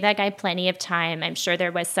you gave that guy plenty of time. I'm sure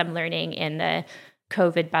there was some learning in the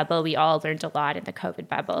COVID bubble. We all learned a lot in the COVID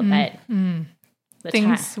bubble, but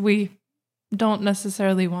things we don't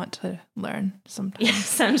necessarily want to learn sometimes. Yeah,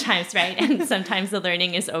 sometimes, right? And sometimes the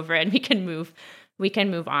learning is over and we can move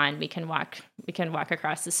on. We can walk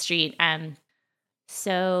across the street.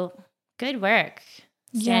 So good work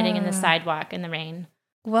standing in the sidewalk in the rain.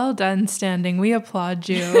 Well done, Standing. We applaud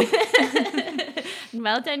you.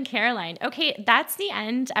 Well done, Caroline. Okay, that's the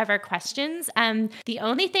end of our questions. The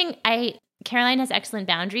only thing Caroline has excellent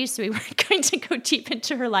boundaries, so we weren't going to go deep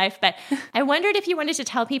into her life, but I wondered if you wanted to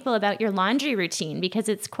tell people about your laundry routine, because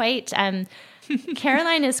it's quite,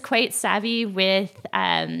 Caroline is quite savvy with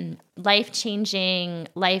life-changing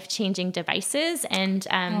devices, and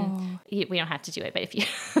we don't have to do it, but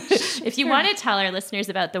if you want to tell our listeners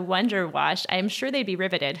about the Wonder Wash, I'm sure they'd be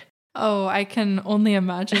riveted. Oh, I can only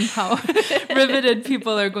imagine how riveted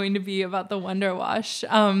people are going to be about the Wonder Wash.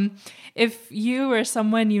 If you or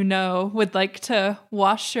someone you know would like to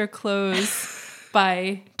wash your clothes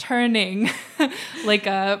by turning like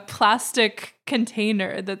a plastic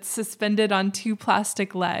container that's suspended on two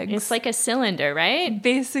plastic legs. It's like a cylinder, right?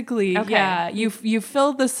 Basically, okay. Yeah. You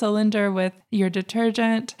fill the cylinder with your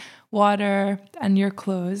detergent, water, and your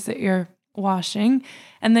clothes that you're washing,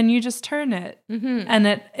 and then you just turn it, and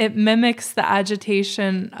it mimics the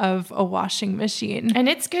agitation of a washing machine. And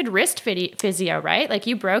it's good wrist physio, right? Like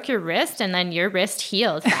you broke your wrist and then your wrist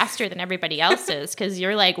healed faster than everybody else's, because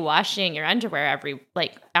you're like washing your underwear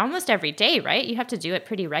almost every day, right? You have to do it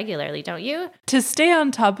pretty regularly, don't you? To stay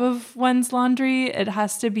on top of one's laundry, it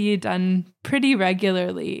has to be done pretty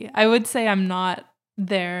regularly. I would say I'm not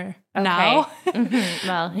there now.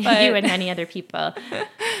 Well, you and many other people.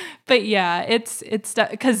 But yeah, it's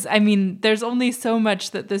because there's only so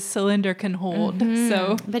much that this cylinder can hold.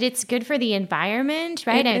 So, but it's good for the environment,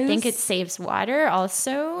 right? I think it saves water,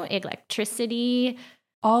 also electricity,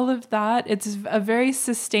 all of that. It's a very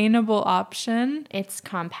sustainable option. It's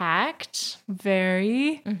compact,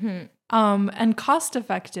 very. And cost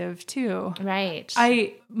effective too. Right.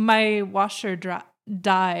 My washer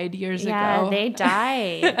died years ago. Yeah, they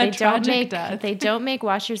die. Death. They don't make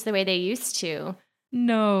washers the way they used to.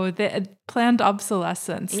 No, the planned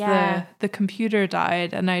obsolescence. Yeah. The computer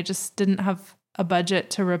died, and I just didn't have a budget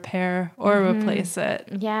to repair or replace it.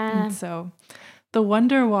 Yeah. And so the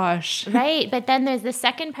Wonder Wash. Right. But then there's the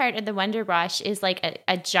second part of the Wonder Wash is like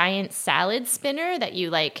a giant salad spinner that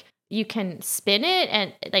you can spin it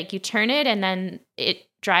and like you turn it and then it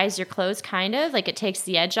dries your clothes kind of like it takes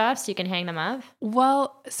the edge off so you can hang them up.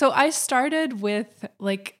 Well, so I started with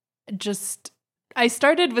just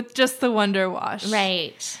the Wonder Wash.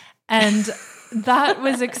 Right. And that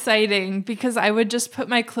was exciting because I would just put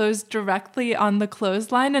my clothes directly on the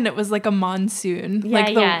clothesline and it was like a monsoon.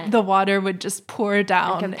 The water would just pour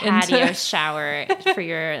down. Like a patio shower for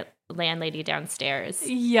your landlady downstairs.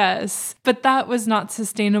 Yes. But that was not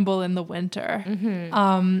sustainable in the winter.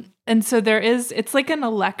 Mm-hmm. And so it's like an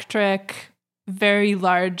electric, very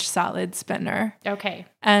large salad spinner. Okay.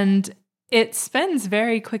 And it spins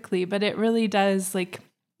very quickly, but it really does like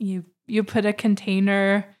you put a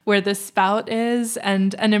container where the spout is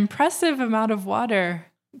and an impressive amount of water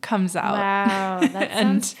comes out. Wow, that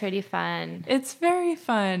sounds pretty fun. It's very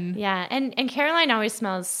fun. Yeah, and Caroline always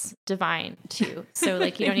smells divine too. So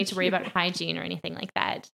like you don't need to worry about hygiene or anything like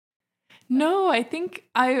that. No, I think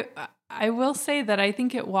I will say that I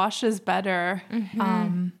think it washes better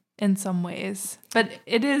in some ways. But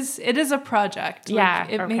it is a project. Yeah,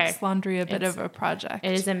 it makes laundry a bit of a project.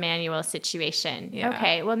 It is a manual situation. Yeah.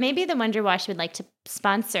 Okay, well maybe the Wonder Wash would like to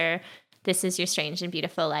sponsor This Is Your Strange and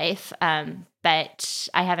Beautiful Life, but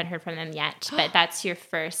I haven't heard from them yet. But that's your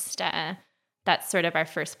first. That's sort of our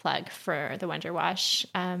first plug for the Wonder Wash.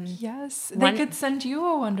 Yes, they could send you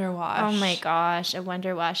a Wonder Wash. Oh my gosh, a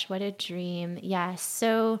Wonder Wash! What a dream! Yeah,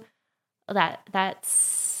 so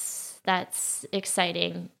that's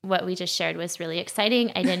exciting. What we just shared was really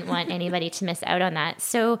exciting. I didn't want anybody to miss out on that.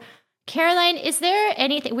 So, Caroline, is there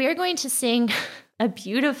anything we are going to sing? A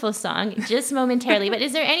beautiful song just momentarily, but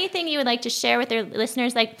is there anything you would like to share with our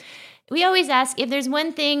listeners? Like we always ask, if there's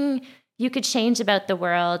one thing you could change about the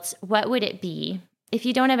world, what would it be? If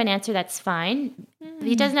you don't have an answer, that's fine.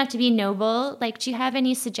 It doesn't have to be noble. Like, do you have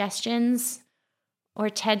any suggestions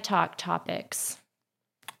or TED Talk topics?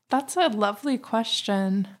 That's a lovely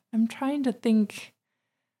question. I'm trying to think.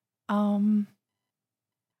 I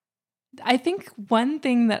think one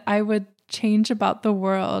thing that I would change about the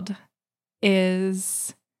world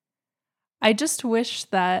is I just wish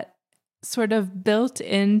that sort of built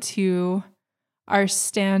into our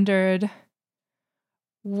standard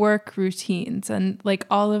work routines and like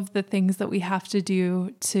all of the things that we have to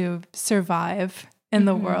do to survive in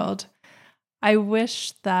the world. I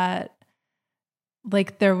wish that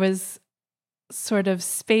like there was sort of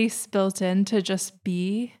space built in to just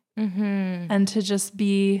be and to just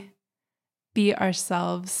be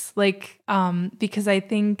ourselves. Like, because I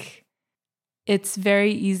think it's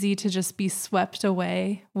very easy to just be swept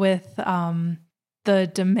away with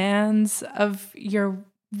the demands of your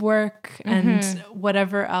work and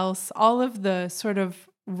whatever else, all of the sort of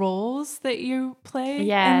roles that you play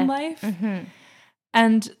in life.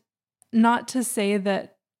 And not to say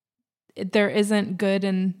that there isn't good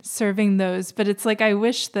in serving those, but it's like I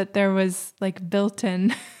wish that there was like built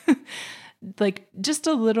in like just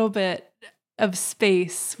a little bit of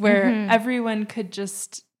space where everyone could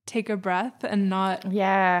just take a breath and not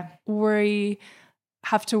have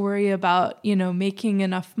to worry about, making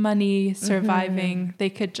enough money, surviving. They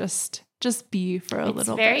could just be for a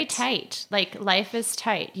little bit. It's very tight. Like life is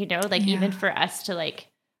tight, like even for us to like,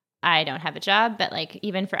 I don't have a job, but like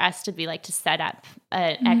even for us to be like to set up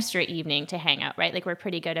an extra evening to hang out, right? Like we're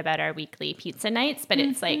pretty good about our weekly pizza nights, but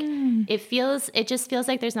it's like it just feels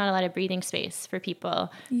like there's not a lot of breathing space for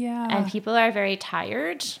people. Yeah. And people are very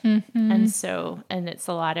tired. And there's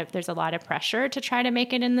a lot of pressure to try to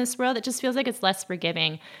make it in this world. It just feels like it's less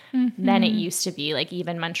forgiving than it used to be, like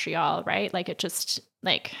even Montreal, right? Like it just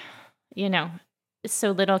like,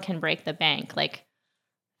 so little can break the bank. Like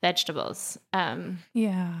vegetables.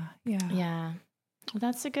 Yeah. Well,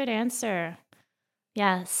 that's a good answer.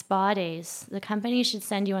 Yeah, spa days. The company should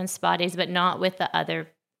send you on spa days, but not with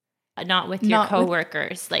your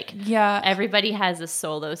coworkers. Everybody has a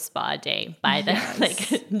solo spa day by the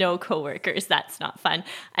like no coworkers. That's not fun.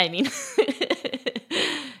 I mean,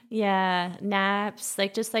 naps.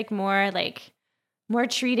 Like just like more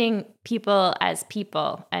treating people as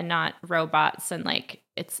people and not robots. And like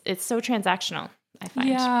it's so transactional, I find.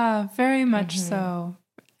 Yeah, very much so.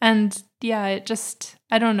 And it just,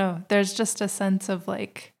 I don't know, there's just a sense of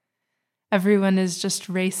like everyone is just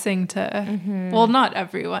racing to, well, not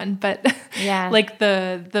everyone, but like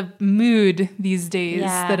the mood these days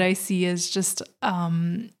that I see is just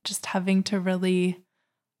having to really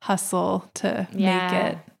hustle to make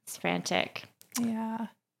it. It's frantic. Yeah.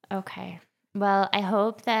 Okay. Well, I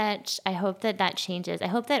hope that changes. I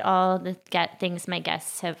hope that all the things my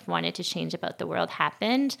guests have wanted to change about the world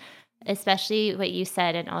happened, especially what you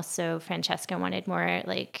said. And also Francesca wanted more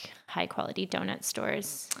like high quality donut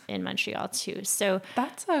stores in Montreal too. So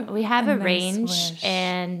we have a range wish.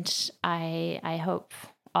 And I hope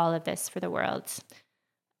all of this for the world.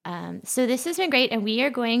 So this has been great. And we are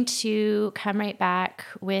going to come right back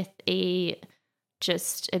with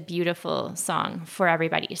just a beautiful song for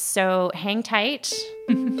everybody. So hang tight.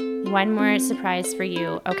 One more surprise for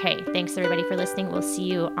you. Okay, thanks everybody for listening. We'll see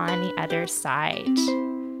you on the other side.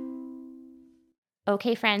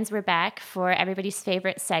 Okay, friends, we're back for everybody's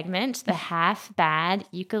favorite segment, the Half Bad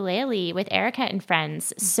Ukulele with Erica and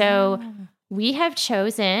friends. So we have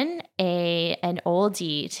chosen an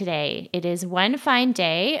oldie today. It is One Fine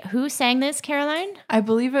Day. Who sang this, Caroline? I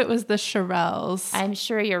believe it was the Shirelles. I'm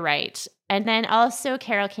sure you're right. And then also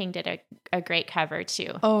Carole King did a great cover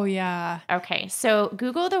too. Oh, yeah. Okay, so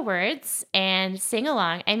Google the words and sing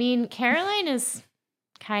along. I mean, Caroline is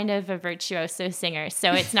kind of a virtuoso singer,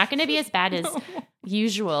 so it's not going to be as bad as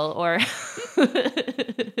usual, or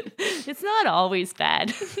it's not always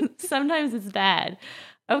bad. Sometimes it's bad.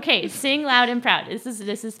 Okay, sing loud and proud. This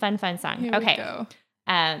is fun song. Here okay. We go.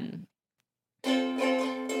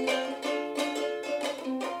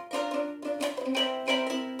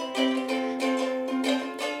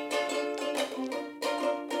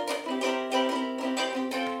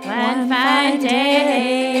 One fine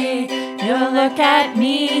day, you'll look at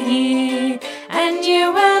me, and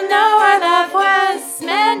you will know our love was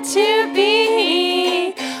meant to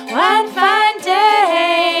be. One fine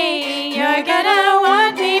day, you're gonna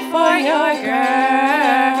want me for your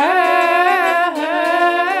girl.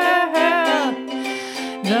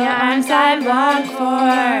 The arms I long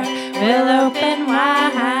for will open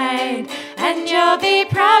wide, and you'll be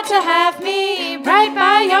proud to have me right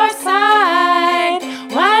by your side.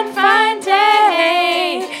 One fine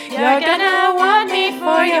day, you're gonna want me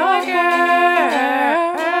for your girl.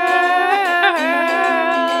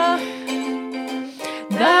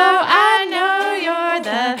 Though I know you're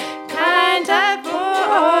the kind of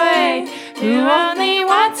boy who only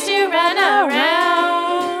wants to run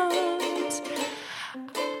around,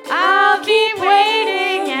 I'll keep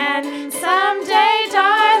waiting, and someday,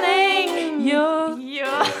 darling,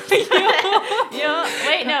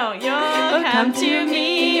 you'll come to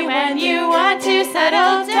me when you want to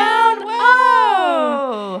settle down.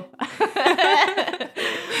 Whoa!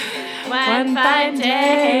 One fine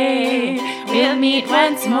day, we'll meet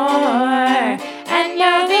once more, and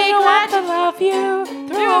you'll be glad to love you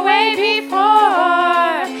threw away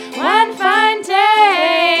before. One fine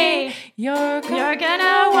day, you're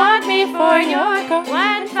gonna want me for your girl.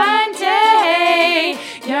 One fine day,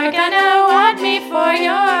 you're gonna want me for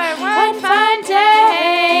your. One fine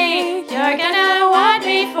day, you're gonna want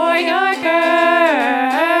me for your girl.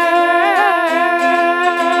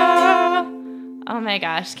 Oh my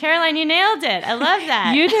gosh, Caroline, you nailed it. I love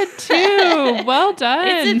that. You did too. Well done.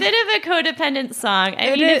 It's a bit of a codependent song.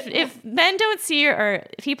 I mean, if men don't see or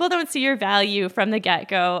people don't see your value from the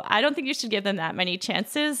get-go, I don't think you should give them that many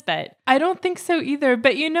chances, but I don't think so either.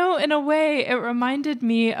 But in a way, it reminded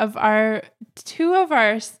me of two of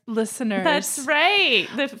our listeners. That's right.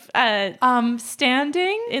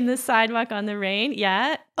 Standing in the sidewalk on the rain.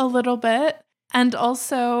 Yeah. A little bit. And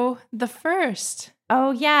also the first.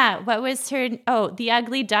 Oh, yeah. What was her? Oh, the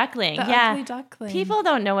Ugly Duckling. The Ugly Duckling. People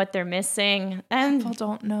don't know what they're missing. People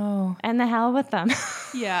don't know. And the hell with them.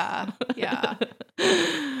 Yeah.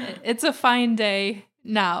 It's a fine day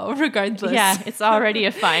now, regardless. Yeah, it's already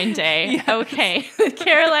a fine day. Yes. Okay.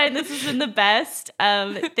 Caroline, this has been the best.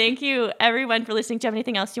 Thank you, everyone, for listening. Do you have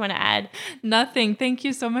anything else you want to add? Nothing. Thank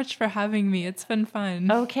you so much for having me. It's been fun.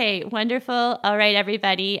 Okay, wonderful. All right,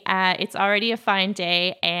 everybody. It's already a fine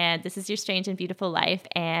day, and this is your strange and beautiful life,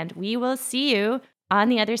 and we will see you on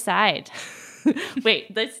the other side. Wait,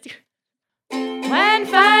 let's do... One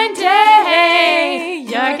fine day,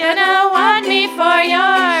 you're gonna want me for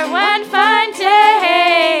your. One fine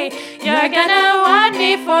day, you're gonna want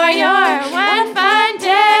me for your. One fine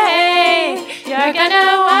day, you're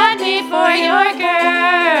gonna want me for your girl.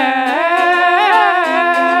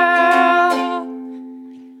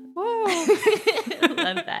 Woo.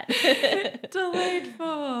 Love that.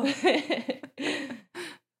 Delightful.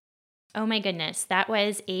 Oh my goodness, that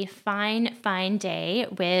was a fine day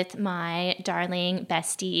with my darling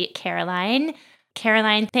bestie, Caroline.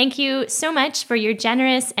 Caroline, thank you so much for your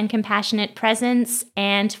generous and compassionate presence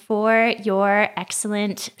and for your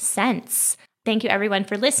excellent sense. Thank you, everyone,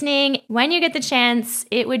 for listening. When you get the chance,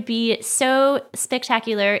 it would be so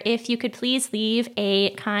spectacular if you could please leave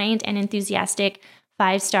a kind and enthusiastic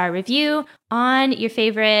 5-star review on your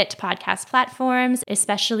favorite podcast platforms,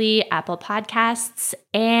 especially Apple Podcasts.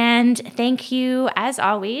 And thank you, as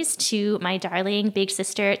always, to my darling big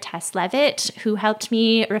sister, Tess Levitt, who helped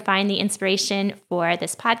me refine the inspiration for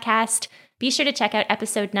this podcast. Be sure to check out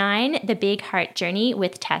episode 9, The Big Heart Journey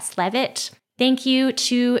with Tess Levitt. Thank you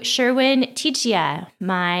to Sherwin Tigia,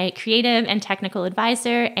 my creative and technical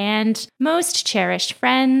advisor and most cherished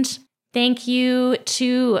friend. Thank you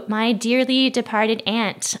to my dearly departed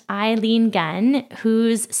aunt, Eileen Gunn,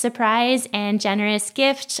 whose surprise and generous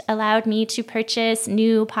gift allowed me to purchase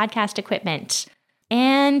new podcast equipment.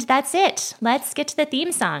 And that's it. Let's get to the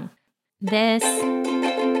theme song. This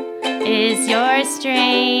is your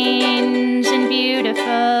strange and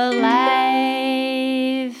beautiful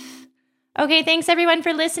life. Okay, thanks everyone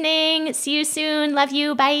for listening. See you soon. Love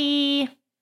you. Bye.